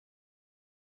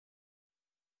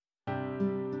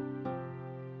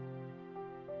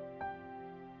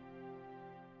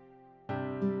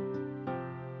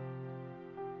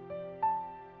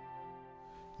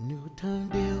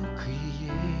Tendez ou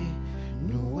crier,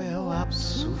 nous ap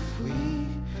souffrir.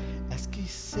 Est-ce qu'il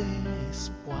c'est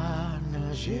espoir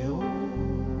nan géo?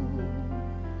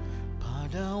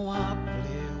 Pendant ou ap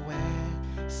ouais,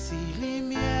 si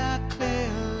lumière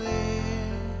claire,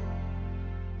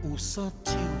 ou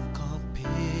senti ou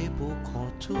camper pour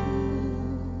contour.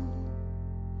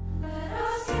 Let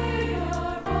us hear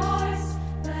your voice,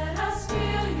 let us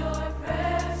feel your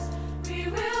prayers. We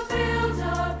will build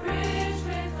a bridge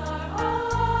with our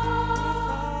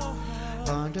heart.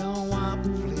 Pendant ou ap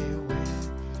ouais,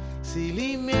 si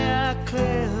lumière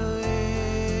claire,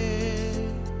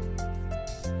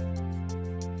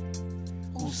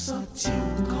 ou senti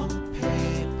ou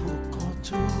camper pour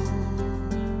contour.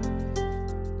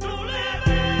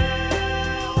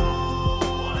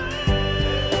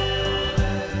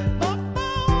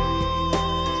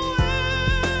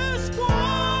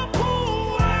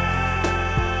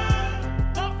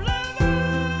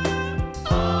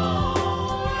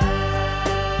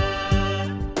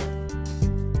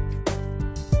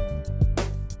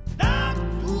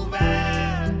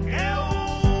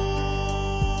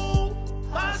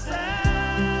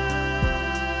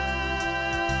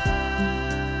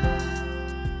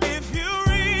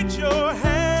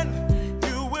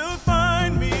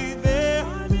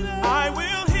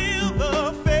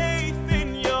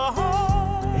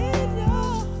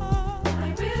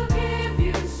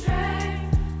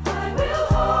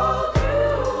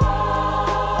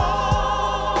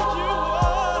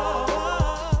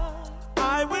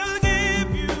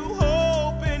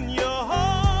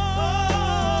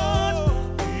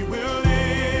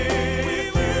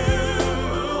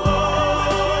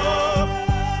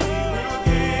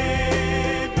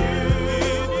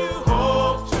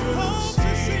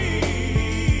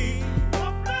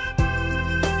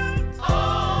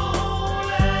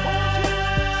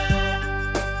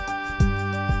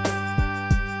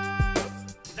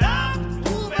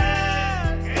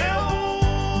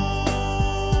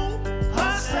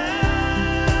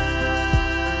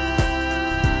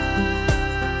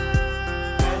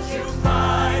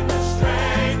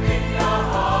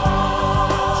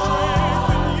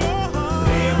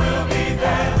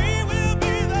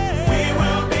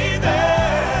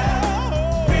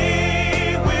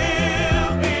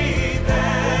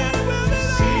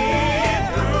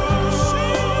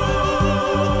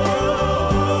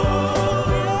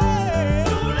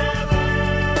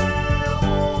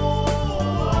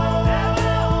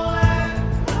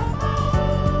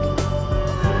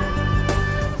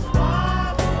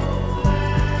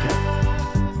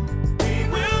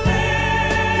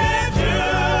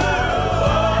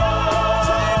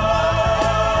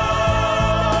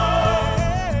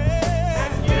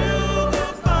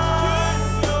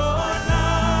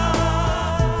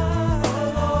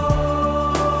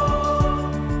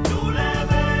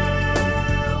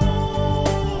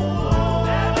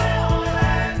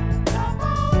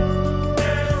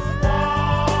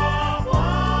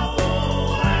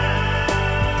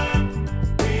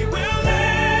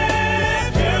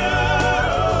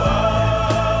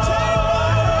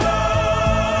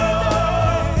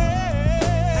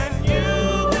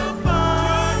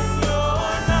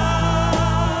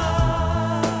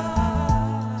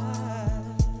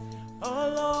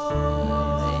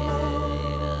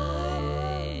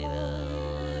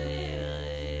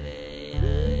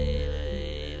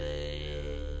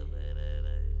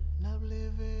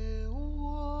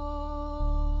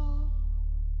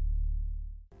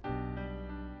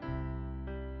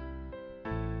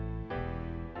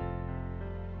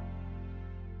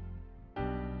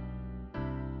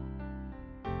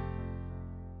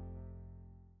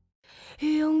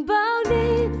拥抱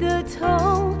你的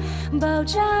痛，包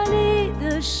扎你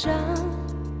的伤。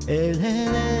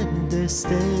Elden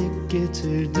destek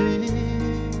getirdi.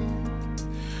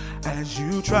 As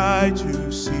you try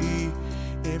to see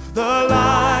if the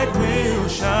light will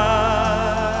shine.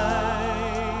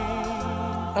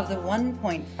 Of the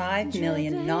 1.5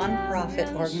 million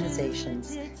nonprofit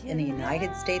organizations in the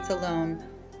United States alone,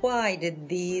 why did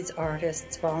these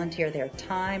artists volunteer their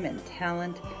time and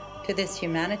talent to this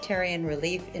humanitarian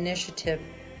relief initiative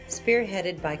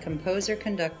spearheaded by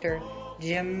composer-conductor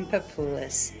Jim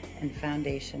Papoulis and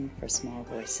Foundation for Small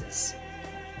Voices?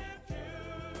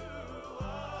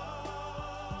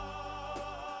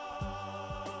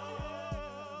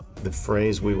 The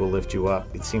phrase, "we will lift you up,"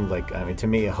 it seemed like, I mean, to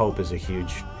me, hope is a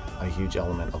huge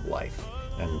element of life.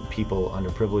 And people,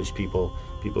 underprivileged people,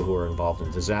 people who are involved in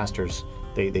disasters,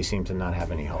 they seem to not have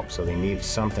any hope. So they need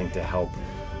something to help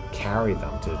carry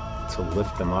them, to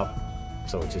lift them up.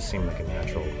 So it just seemed like a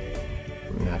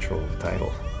natural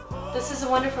title. This is a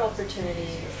wonderful opportunity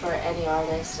for any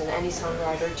artist and any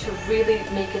songwriter to really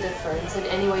make a difference in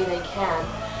any way they can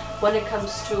when it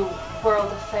comes to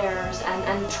world affairs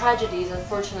and tragedies.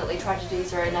 Unfortunately,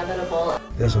 tragedies are inevitable.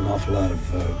 There's an awful lot of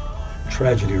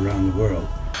tragedy around the world.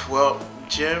 Well,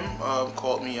 Jim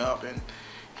called me up and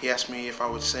he asked me if I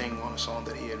would sing on a song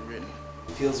that he had written.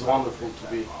 It feels wonderful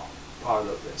to be part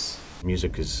of this.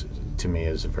 Music is, to me,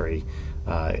 is a very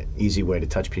easy way to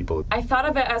touch people. I thought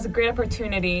of it as a great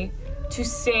opportunity to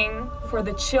sing for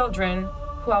the children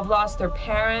who have lost their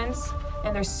parents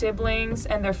and their siblings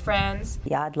and their friends.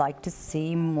 Yeah, I'd like to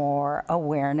see more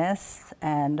awareness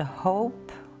and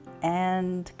hope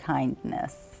and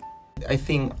kindness. I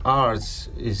think arts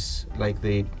is like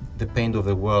the paint of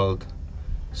the world.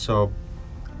 So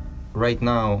right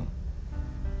now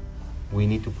we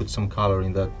need to put some color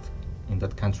in that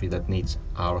country that needs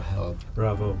our help.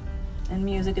 Bravo. And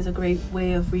music is a great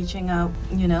way of reaching out,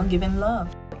 you know, giving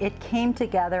love. It came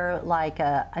together like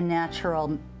a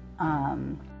natural,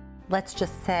 let's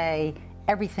just say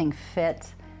everything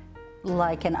fit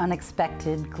like an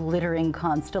unexpected glittering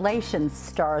constellation.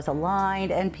 Stars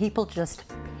aligned and people just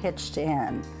pitched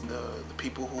in. The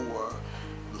people who were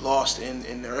lost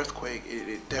in the earthquake,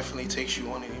 it definitely takes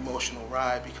you on an emotional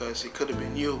ride because it could have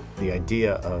been you. The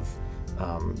idea of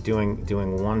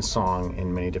doing one song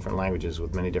in many different languages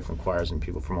with many different choirs and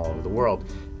people from all over the world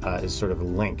is sort of a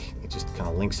link. It just kind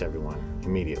of links everyone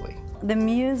immediately. The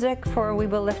music for We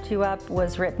Will Lift You Up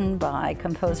was written by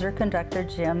composer-conductor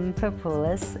Jim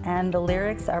Papoulis, and the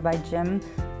lyrics are by Jim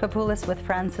Papoulis with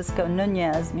Francisco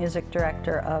Nunez, music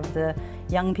director of the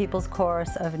Young People's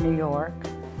Chorus of New York.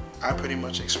 I pretty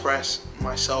much express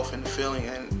myself and the feeling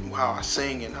and how I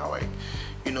sing and how I,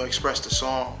 express the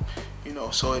song.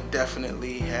 So it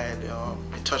definitely had,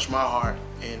 it touched my heart,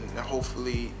 and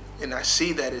hopefully, and I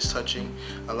see that it's touching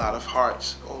a lot of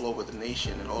hearts all over the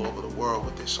nation and all over the world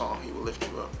with this song, He Will Lift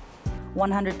You Up.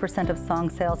 100% of song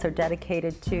sales are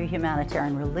dedicated to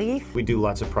humanitarian relief. We do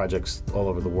lots of projects all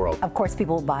over the world. Of course,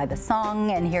 people will buy the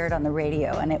song and hear it on the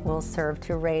radio, and it will serve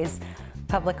to raise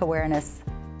public awareness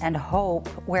and hope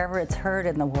wherever it's heard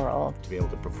in the world. To be able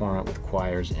to perform it with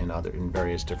choirs in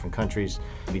various different countries.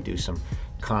 We do some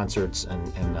concerts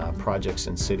and projects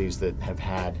in cities that have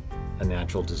had a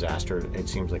natural disaster. It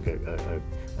seems like a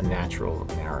natural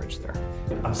marriage there.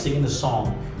 I'm singing the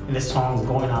song, and this song is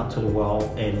going out to the world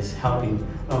and it's helping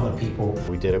other people.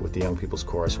 We did it with the Young People's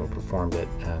Chorus and we performed it,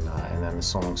 and then the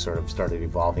song sort of started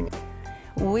evolving.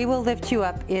 We Will Lift You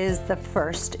Up is the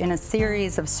first in a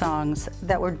series of songs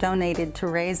that were donated to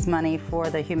raise money for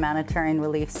the Humanitarian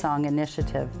Relief Song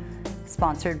Initiative,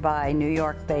 sponsored by New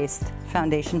York-based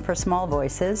Foundation for Small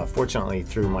Voices. Fortunately,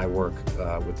 through my work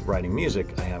with writing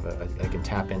music, I can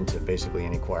tap into basically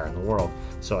any choir in the world.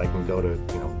 So I can go to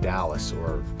Dallas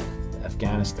or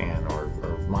Afghanistan or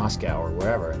Moscow or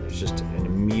wherever, and there's just an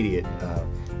immediate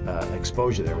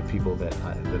exposure there with people that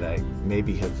I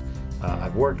maybe have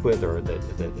I've worked with, or that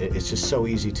it's just so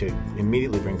easy to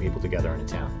immediately bring people together in a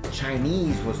town.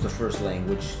 Chinese was the first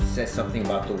language, says something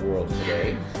about the world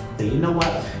today. You know what?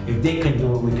 If they can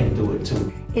do it, we can do it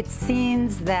too. It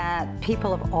seems that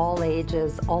people of all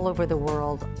ages, all over the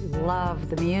world,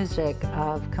 love the music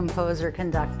of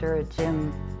composer-conductor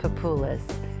Jim Papoulis.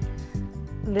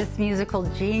 This musical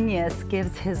genius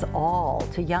gives his all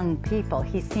to young people.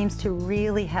 He seems to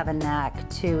really have a knack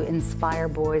to inspire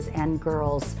boys and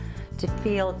girls to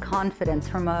feel confidence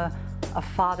from a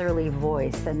fatherly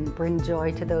voice and bring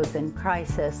joy to those in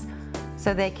crisis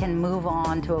so they can move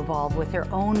on to evolve with their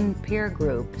own peer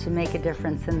group to make a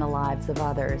difference in the lives of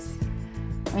others.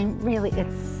 I mean, really,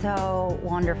 it's so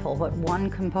wonderful what one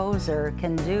composer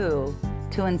can do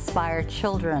to inspire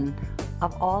children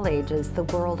of all ages the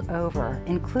world over,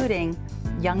 including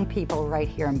young people right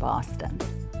here in Boston.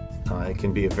 It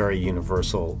can be a very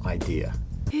universal idea.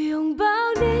 拥抱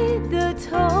你的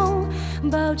痛，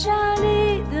包扎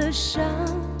你的伤。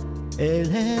Elle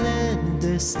est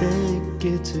l'indestin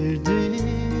qu'éternel.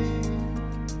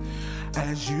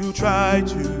 As you try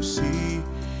to see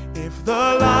if the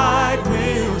light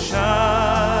will shine.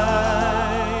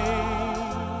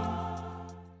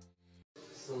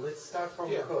 So let's start from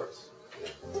the chorus.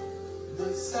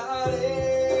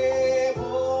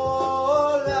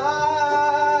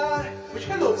 Which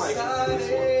kind of mic is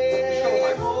this one?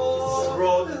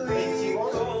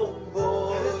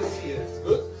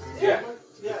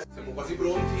 Siamo quasi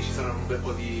pronti, ci saranno un bel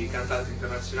po' di cantanti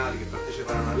internazionali che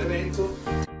parteciperanno all'evento.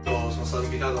 Io sono stato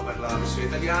invitato per la versione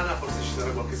italiana, forse ci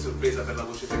sarà qualche sorpresa per la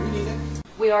voce femminile.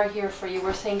 We are here for you,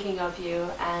 we're thinking of you,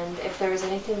 and if there is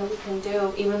anything that we can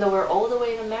do, even though we're all the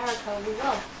way in America, we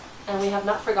will. And we have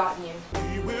not forgotten you.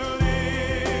 We will